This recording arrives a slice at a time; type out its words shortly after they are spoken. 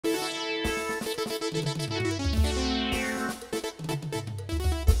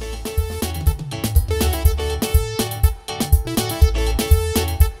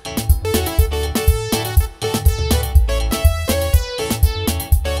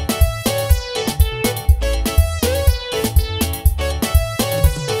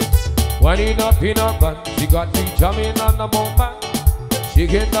Winding up in her band, she got me jamming on the moment. She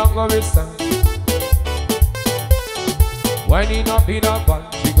get down go listen. Winding up in her band,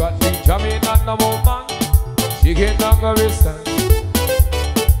 she got me jamming on the moment. She get down go listen.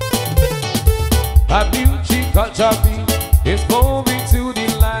 A beauty culture beat is moving to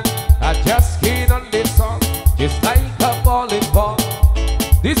the land. I just can't on this song, just like a falling ball.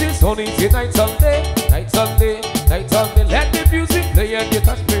 This is only night Sunday, night Sunday, night Sunday. Let the music play and you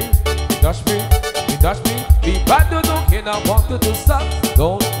touch me, you touch me, you touch me. Be bad, don't care, I want you to stop.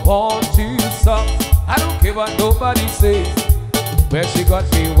 Don't want to stop. I don't care what nobody says. Where she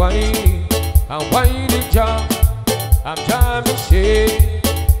got me whining, I'm whining jump. I'm trying to shake,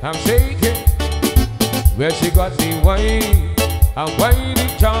 I'm shaking. Where she got me whining, I'm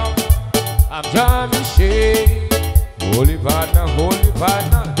whining jump. I'm trying to shake. Holy partner,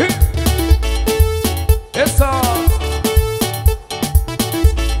 hey. Yes sir.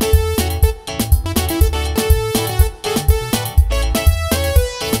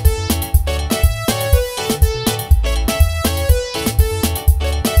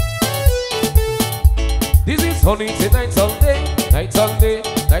 This is only night Sunday, night Sunday,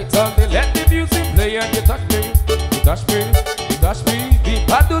 night Sunday. Let the music play and you touch me, you touch me, you touch me. Be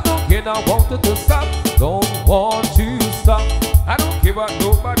bad, don't care, I want you to stop. Don't want to stop. I don't care what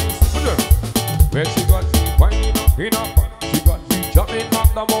nobody says. Where she got me whining up in her butt, she got me jumping on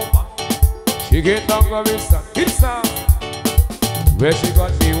the moment. She get down the wrist and it's now. Where she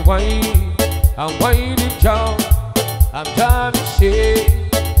got me whining, I'm whining down. I'm trying to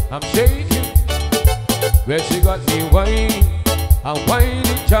shake, I'm shaking. Where she got me whining, I'm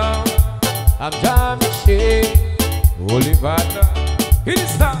whining down. I'm trying to shake. Holy Father,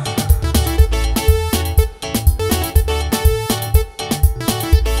 it's now.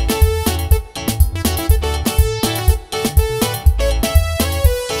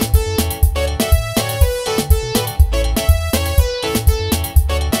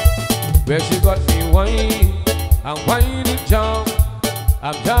 Where she got me whining, I'm whining down.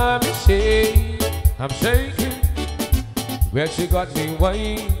 I'm trying to shake, I'm shaking. Where she got me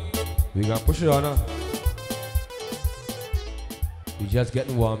whining, we gonna push it on her. We just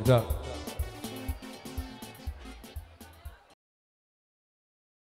getting warmed up.